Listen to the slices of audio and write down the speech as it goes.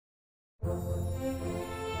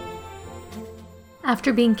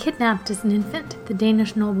After being kidnapped as an infant, the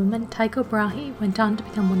Danish nobleman Tycho Brahe went on to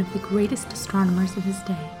become one of the greatest astronomers of his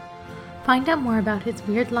day. Find out more about his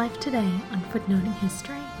weird life today on Footnoting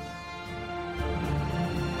History.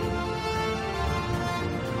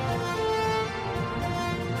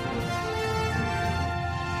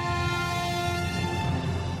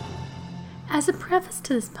 As a preface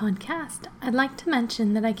to this podcast, I'd like to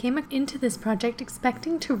mention that I came into this project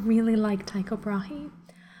expecting to really like Tycho Brahe.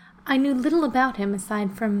 I knew little about him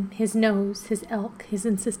aside from his nose, his elk, his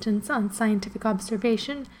insistence on scientific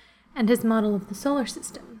observation, and his model of the solar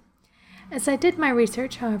system. As I did my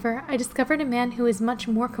research, however, I discovered a man who is much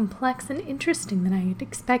more complex and interesting than I had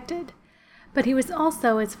expected. But he was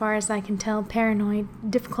also, as far as I can tell,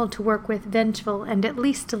 paranoid, difficult to work with, vengeful, and at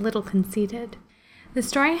least a little conceited. The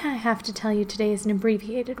story I have to tell you today is an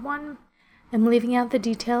abbreviated one. I'm leaving out the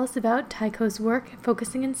details about Tycho's work,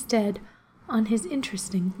 focusing instead on his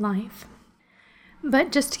interesting life.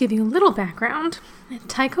 But just to give you a little background,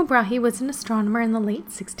 Tycho Brahe was an astronomer in the late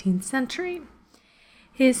 16th century.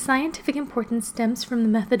 His scientific importance stems from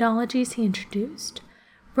the methodologies he introduced.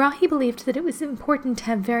 Brahe believed that it was important to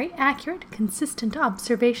have very accurate, consistent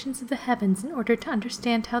observations of the heavens in order to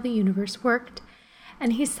understand how the universe worked,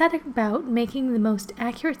 and he set about making the most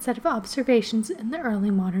accurate set of observations in the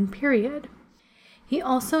early modern period. He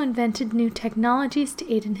also invented new technologies to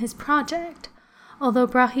aid in his project. Although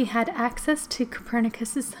Brahe had access to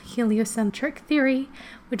Copernicus's heliocentric theory,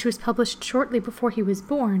 which was published shortly before he was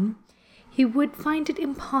born, he would find it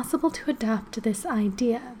impossible to adopt this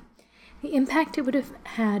idea. The impact it would have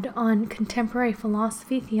had on contemporary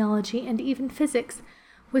philosophy, theology, and even physics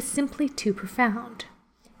was simply too profound.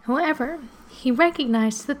 However, he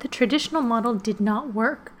recognized that the traditional model did not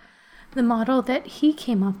work. The model that he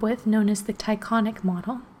came up with, known as the Tychonic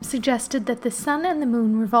model, suggested that the sun and the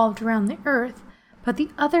moon revolved around the earth, but the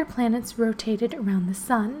other planets rotated around the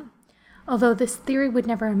sun. Although this theory would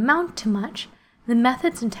never amount to much, the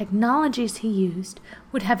methods and technologies he used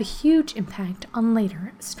would have a huge impact on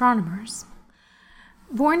later astronomers.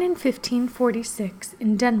 Born in 1546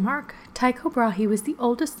 in Denmark, Tycho Brahe was the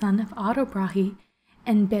oldest son of Otto Brahe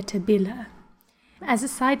and Bette Bille. As a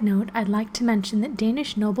side note, I'd like to mention that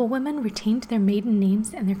Danish noblewomen retained their maiden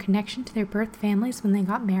names and their connection to their birth families when they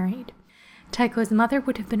got married. Tycho's mother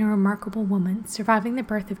would have been a remarkable woman, surviving the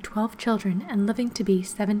birth of 12 children and living to be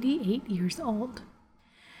 78 years old.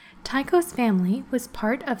 Tycho's family was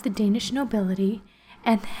part of the Danish nobility,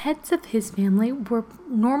 and heads of his family were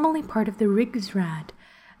normally part of the Rigsråd,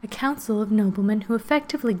 a council of noblemen who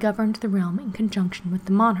effectively governed the realm in conjunction with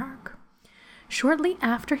the monarch. Shortly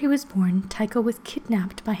after he was born, Tycho was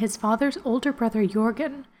kidnapped by his father's older brother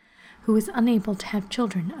Jørgen, who was unable to have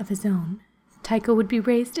children of his own. Tycho would be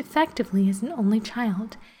raised effectively as an only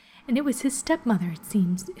child, and it was his stepmother, it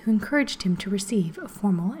seems, who encouraged him to receive a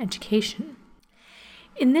formal education.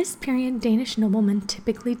 In this period, Danish noblemen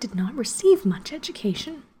typically did not receive much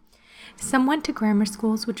education. Some went to grammar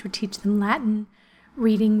schools which would teach them Latin,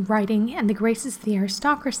 reading, writing, and the graces of the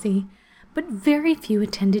aristocracy, but very few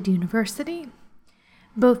attended university.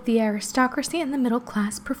 Both the aristocracy and the middle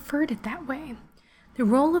class preferred it that way. The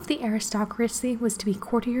role of the aristocracy was to be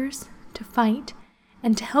courtiers, to fight,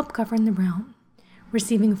 and to help govern the realm.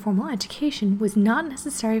 Receiving a formal education was not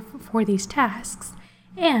necessary for these tasks,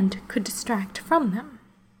 and could distract from them.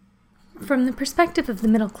 From the perspective of the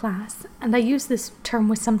middle class, and I use this term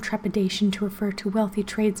with some trepidation to refer to wealthy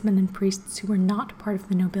tradesmen and priests who were not part of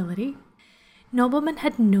the nobility, noblemen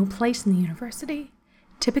had no place in the university.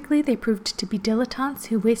 Typically, they proved to be dilettantes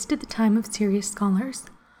who wasted the time of serious scholars.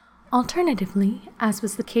 Alternatively, as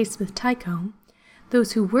was the case with Tycho,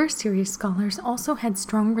 those who were serious scholars also had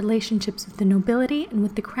strong relationships with the nobility and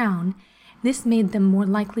with the crown. This made them more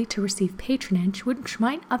likely to receive patronage, which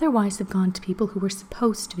might otherwise have gone to people who were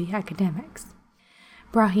supposed to be academics.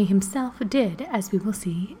 Brahe himself did, as we will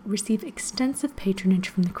see, receive extensive patronage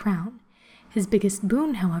from the crown. His biggest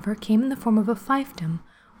boon, however, came in the form of a fiefdom,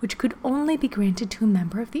 which could only be granted to a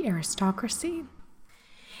member of the aristocracy.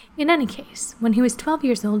 In any case, when he was 12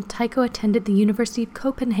 years old, Tycho attended the University of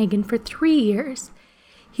Copenhagen for 3 years.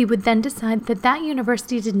 He would then decide that that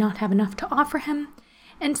university did not have enough to offer him,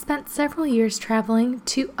 and spent several years traveling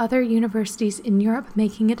to other universities in Europe,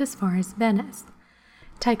 making it as far as Venice.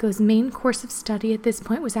 Tycho's main course of study at this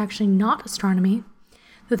point was actually not astronomy,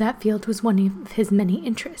 though that field was one of his many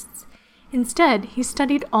interests. Instead, he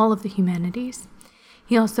studied all of the humanities.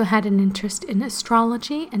 He also had an interest in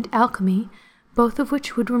astrology and alchemy, both of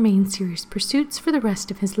which would remain serious pursuits for the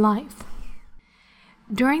rest of his life.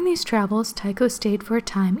 During these travels, Tycho stayed for a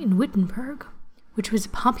time in Wittenberg, which was a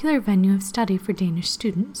popular venue of study for Danish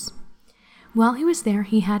students. While he was there,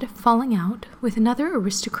 he had a falling out with another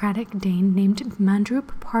aristocratic Dane named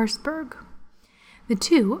Mandrup Parsberg. The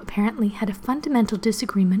two apparently had a fundamental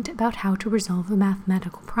disagreement about how to resolve a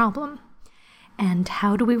mathematical problem. And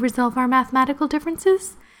how do we resolve our mathematical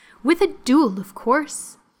differences? With a duel, of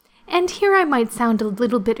course. And here I might sound a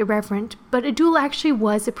little bit irreverent, but a duel actually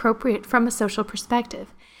was appropriate from a social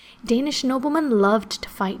perspective. Danish noblemen loved to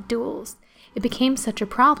fight duels. It became such a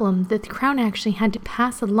problem that the crown actually had to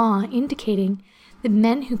pass a law indicating that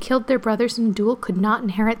men who killed their brothers in a duel could not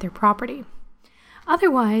inherit their property.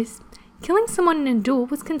 Otherwise, killing someone in a duel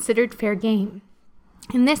was considered fair game.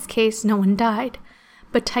 In this case, no one died,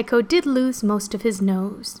 but Tycho did lose most of his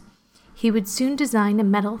nose. He would soon design a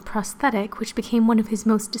metal prosthetic which became one of his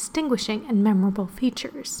most distinguishing and memorable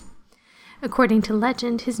features. According to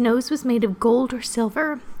legend, his nose was made of gold or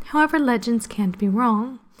silver. However, legends can't be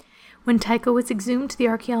wrong. When Tycho was exhumed, the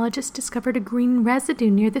archaeologist discovered a green residue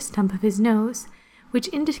near the stump of his nose,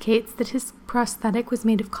 which indicates that his prosthetic was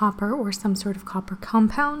made of copper or some sort of copper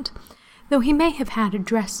compound, though he may have had a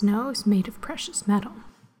dress nose made of precious metal.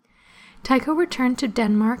 Tycho returned to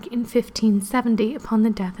Denmark in 1570 upon the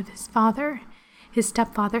death of his father. His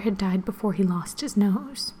stepfather had died before he lost his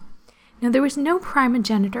nose. Now, there was no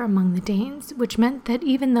primogenitor among the Danes, which meant that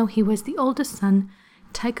even though he was the oldest son,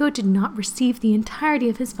 Tycho did not receive the entirety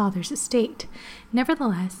of his father's estate.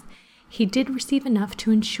 Nevertheless, he did receive enough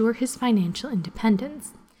to ensure his financial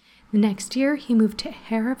independence. The next year, he moved to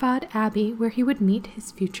Heravad Abbey, where he would meet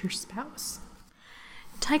his future spouse.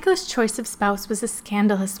 Tycho's choice of spouse was a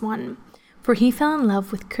scandalous one, for he fell in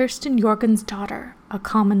love with Kirsten Jorgen's daughter, a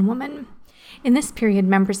common woman. In this period,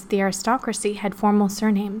 members of the aristocracy had formal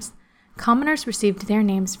surnames. Commoners received their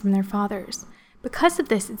names from their fathers. Because of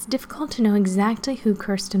this, it's difficult to know exactly who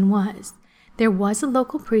Kirsten was. There was a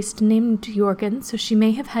local priest named Jorgen, so she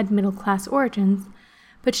may have had middle-class origins,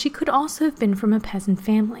 but she could also have been from a peasant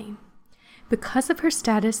family. Because of her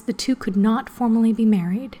status, the two could not formally be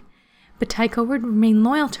married, but Tycho would remain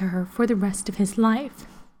loyal to her for the rest of his life.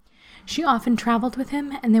 She often traveled with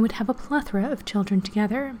him, and they would have a plethora of children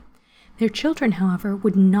together. Their children, however,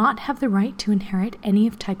 would not have the right to inherit any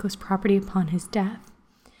of Tycho's property upon his death.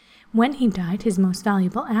 When he died, his most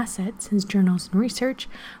valuable assets, his journals and research,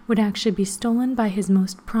 would actually be stolen by his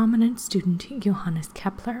most prominent student, Johannes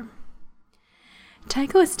Kepler.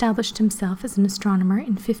 Tycho established himself as an astronomer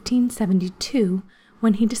in 1572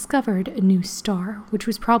 when he discovered a new star, which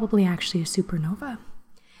was probably actually a supernova.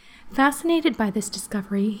 Fascinated by this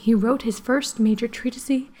discovery, he wrote his first major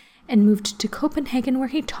treatise and moved to Copenhagen, where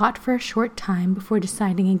he taught for a short time before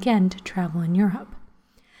deciding again to travel in Europe.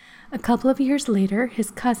 A couple of years later,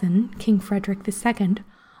 his cousin, King Frederick II,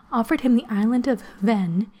 offered him the island of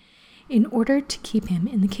Hven in order to keep him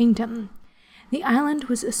in the kingdom. The island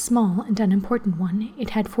was a small and unimportant one.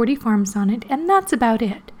 It had 40 farms on it, and that's about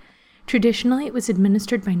it. Traditionally, it was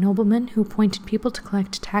administered by noblemen who appointed people to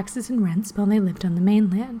collect taxes and rents while they lived on the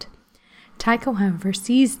mainland. Tycho, however,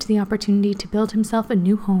 seized the opportunity to build himself a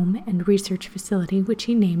new home and research facility, which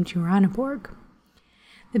he named Uraniborg.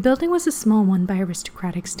 The building was a small one by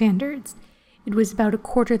aristocratic standards. It was about a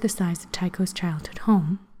quarter the size of Tycho's childhood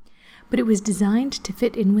home, but it was designed to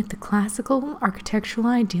fit in with the classical architectural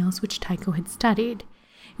ideals which Tycho had studied.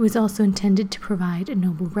 It was also intended to provide a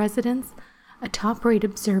noble residence, a top-rate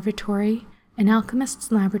observatory, an alchemist's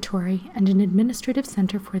laboratory, and an administrative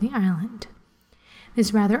center for the island.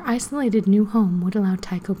 This rather isolated new home would allow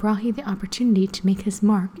Tycho Brahe the opportunity to make his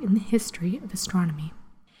mark in the history of astronomy.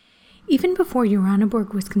 Even before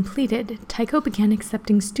Uraniborg was completed, Tycho began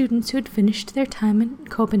accepting students who had finished their time in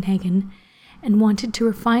Copenhagen and wanted to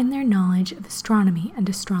refine their knowledge of astronomy and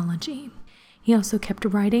astrology. He also kept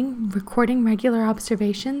writing, recording regular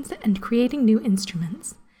observations, and creating new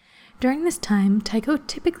instruments. During this time, Tycho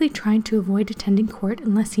typically tried to avoid attending court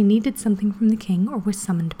unless he needed something from the king or was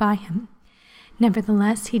summoned by him.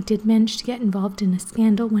 Nevertheless, he did manage to get involved in a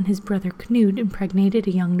scandal when his brother Knud impregnated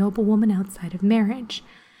a young noblewoman outside of marriage.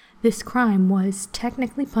 This crime was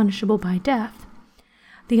technically punishable by death.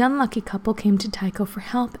 The unlucky couple came to Tycho for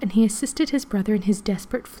help, and he assisted his brother in his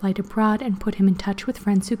desperate flight abroad and put him in touch with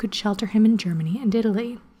friends who could shelter him in Germany and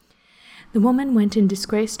Italy. The woman went in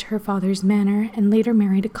disgrace to her father's manor and later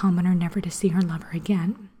married a commoner, never to see her lover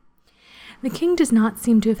again. The king does not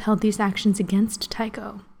seem to have held these actions against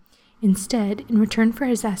Tycho. Instead, in return for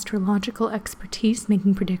his astrological expertise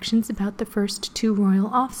making predictions about the first 2 royal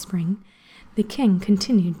offspring, the king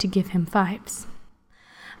continued to give him fiefs.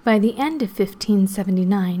 By the end of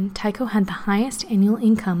 1579, Tycho had the highest annual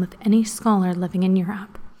income of any scholar living in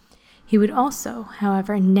Europe. He would also,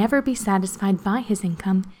 however, never be satisfied by his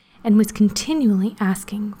income and was continually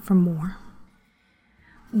asking for more.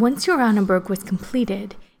 Once Uraniborg was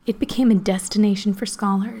completed, it became a destination for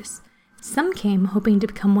scholars. Some came hoping to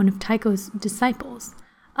become one of Tycho's disciples.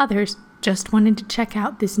 Others just wanted to check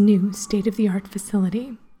out this new state-of-the-art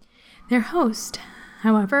facility. Their host,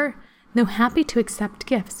 however, though happy to accept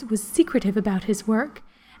gifts, was secretive about his work,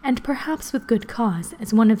 and perhaps with good cause,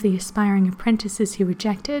 as one of the aspiring apprentices he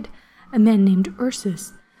rejected, a man named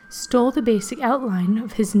Ursus, stole the basic outline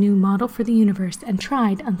of his new model for the universe and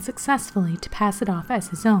tried unsuccessfully to pass it off as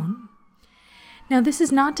his own. Now, this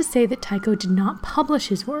is not to say that Tycho did not publish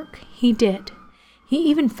his work. He did. He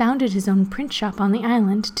even founded his own print shop on the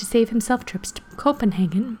island to save himself trips to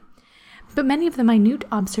Copenhagen. But many of the minute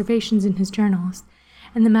observations in his journals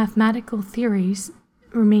and the mathematical theories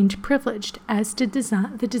remained privileged, as did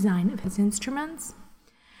the design of his instruments.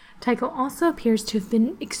 Tycho also appears to have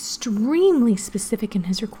been extremely specific in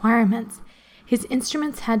his requirements. His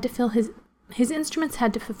instruments had to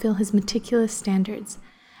fulfill his meticulous standards.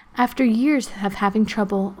 After years of having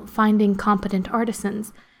trouble finding competent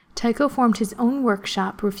artisans, Tycho formed his own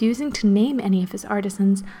workshop, refusing to name any of his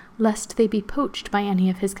artisans lest they be poached by any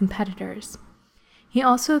of his competitors. He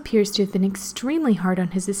also appears to have been extremely hard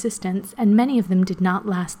on his assistants, and many of them did not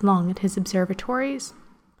last long at his observatories.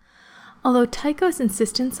 Although Tycho's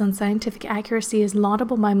insistence on scientific accuracy is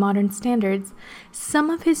laudable by modern standards, some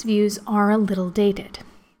of his views are a little dated.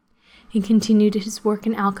 He continued his work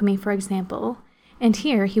in alchemy, for example, and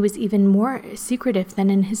here he was even more secretive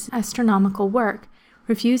than in his astronomical work,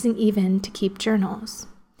 refusing even to keep journals.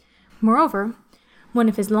 Moreover, one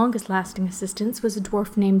of his longest-lasting assistants was a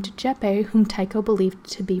dwarf named Jeppe, whom Tycho believed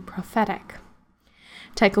to be prophetic.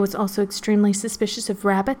 Tycho was also extremely suspicious of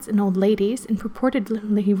rabbits and old ladies, and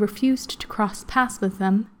purportedly refused to cross paths with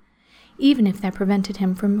them, even if that prevented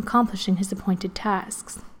him from accomplishing his appointed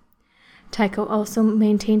tasks. Tycho also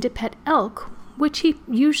maintained a pet elk, which he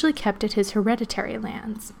usually kept at his hereditary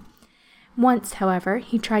lands. Once, however,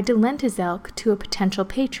 he tried to lend his elk to a potential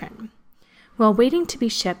patron. While waiting to be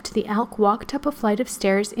shipped, the elk walked up a flight of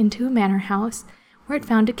stairs into a manor house, where it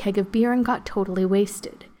found a keg of beer and got totally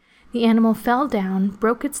wasted. The animal fell down,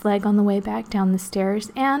 broke its leg on the way back down the stairs,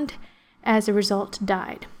 and, as a result,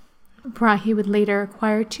 died. Brahe would later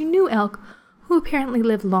acquire 2 new elk, who apparently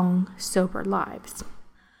lived long, sober lives.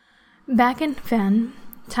 Back in Hven,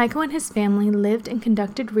 Tycho and his family lived and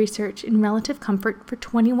conducted research in relative comfort for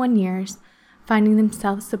 21 years, finding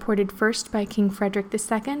themselves supported first by King Frederick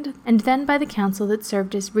II and then by the council that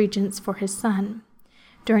served as regents for his son.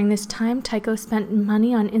 During this time, Tycho spent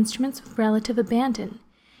money on instruments with relative abandon.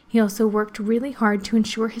 He also worked really hard to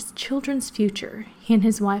ensure his children's future. He and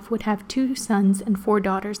his wife would have 2 sons and 4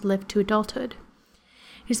 daughters live to adulthood.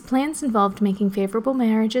 His plans involved making favorable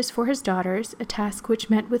marriages for his daughters, a task which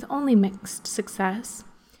met with only mixed success,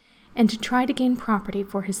 and to try to gain property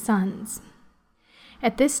for his sons.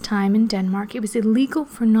 At this time in Denmark, it was illegal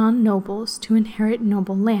for non-nobles to inherit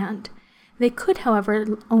noble land. They could,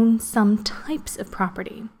 however, own some types of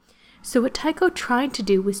property. So what Tycho tried to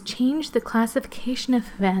do was change the classification of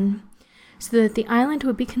Hven so that the island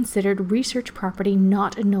would be considered research property,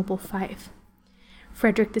 not a noble fief.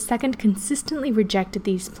 Frederick II consistently rejected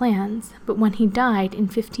these plans, but when he died in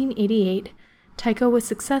 1588, Tycho was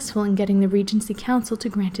successful in getting the Regency Council to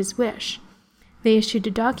grant his wish. They issued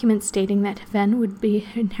a document stating that Hven would be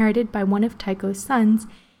inherited by one of Tycho's sons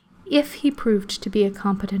if he proved to be a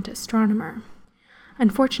competent astronomer.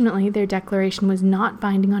 Unfortunately, their declaration was not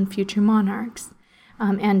binding on future monarchs,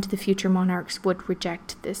 and the future monarchs would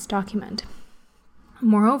reject this document.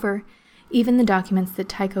 Moreover, even the documents that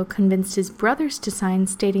Tycho convinced his brothers to sign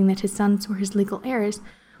stating that his sons were his legal heirs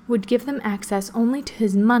would give them access only to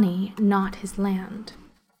his money, not his land.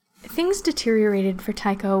 Things deteriorated for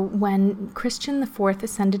Tycho when Christian IV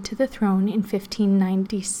ascended to the throne in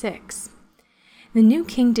 1596. The new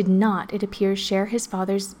king did not, it appears, share his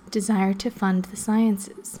father's desire to fund the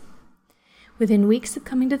sciences. Within weeks of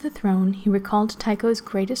coming to the throne, he recalled Tycho's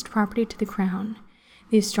greatest property to the crown.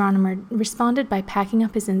 The astronomer responded by packing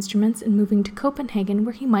up his instruments and moving to Copenhagen,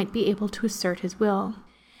 where he might be able to assert his will.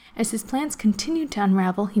 As his plans continued to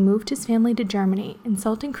unravel, he moved his family to Germany,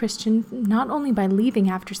 insulting Christian not only by leaving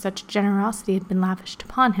after such generosity had been lavished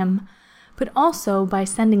upon him, but also by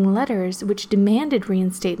sending letters which demanded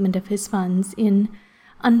reinstatement of his funds in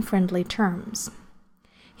unfriendly terms.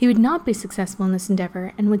 He would not be successful in this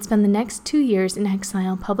endeavor and would spend the next 2 years in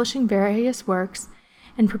exile publishing various works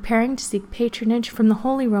and preparing to seek patronage from the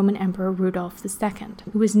Holy Roman Emperor Rudolf II,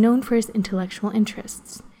 who was known for his intellectual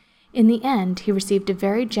interests. In the end, he received a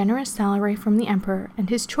very generous salary from the emperor and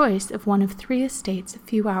his choice of one of 3 estates a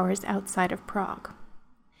few hours outside of Prague.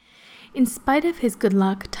 In spite of his good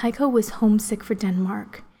luck, Tycho was homesick for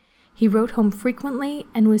Denmark. He wrote home frequently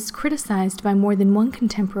and was criticized by more than one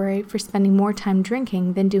contemporary for spending more time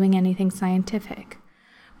drinking than doing anything scientific.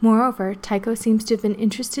 Moreover, Tycho seems to have been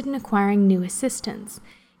interested in acquiring new assistants.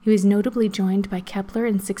 He was notably joined by Kepler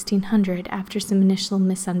in 1600 after some initial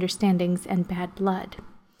misunderstandings and bad blood.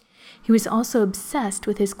 He was also obsessed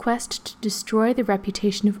with his quest to destroy the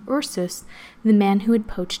reputation of Ursus, the man who had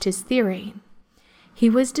poached his theory. He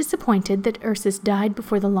was disappointed that Ursus died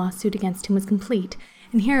before the lawsuit against him was complete.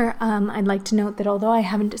 And here, I'd like to note that although I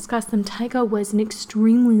haven't discussed them, Tycho was an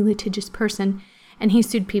extremely litigious person, and he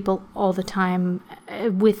sued people all the time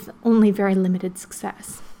with only very limited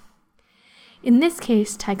success. In this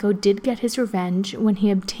case, Tycho did get his revenge when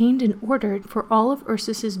he obtained an order for all of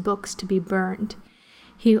Ursus's books to be burned.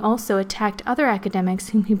 He also attacked other academics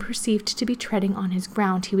whom he perceived to be treading on his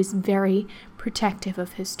ground. He was very protective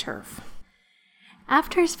of his turf.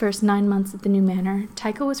 After his first 9 months at the new manor,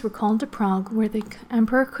 Tycho was recalled to Prague, where the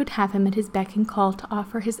emperor could have him at his beck and call to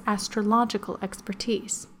offer his astrological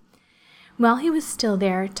expertise. While he was still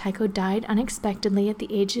there, Tycho died unexpectedly at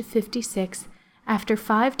the age of 56 after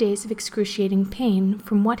 5 days of excruciating pain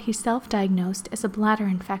from what he self-diagnosed as a bladder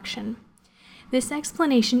infection. This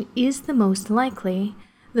explanation is the most likely,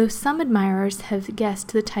 though some admirers have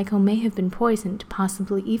guessed that Tycho may have been poisoned,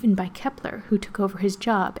 possibly even by Kepler, who took over his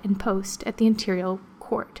job and post at the imperial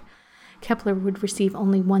court. Kepler would receive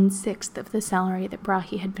only 1/6 of the salary that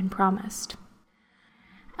Brahe had been promised.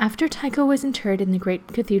 After Tycho was interred in the great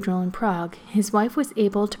cathedral in Prague, his wife was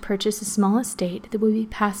able to purchase a small estate that would be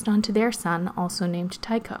passed on to their son, also named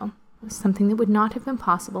Tycho, something that would not have been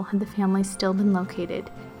possible had the family still been located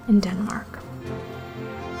in Denmark.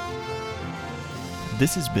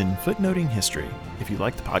 This has been Footnoting History. If you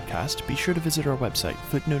like the podcast, be sure to visit our website,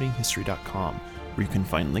 footnotinghistory.com, where you can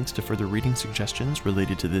find links to further reading suggestions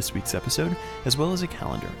related to this week's episode, as well as a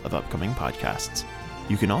calendar of upcoming podcasts.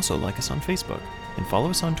 You can also like us on Facebook and follow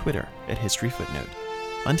us on Twitter @HistoryFootnote.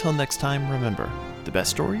 Until next time, remember, the best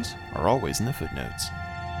stories are always in the footnotes.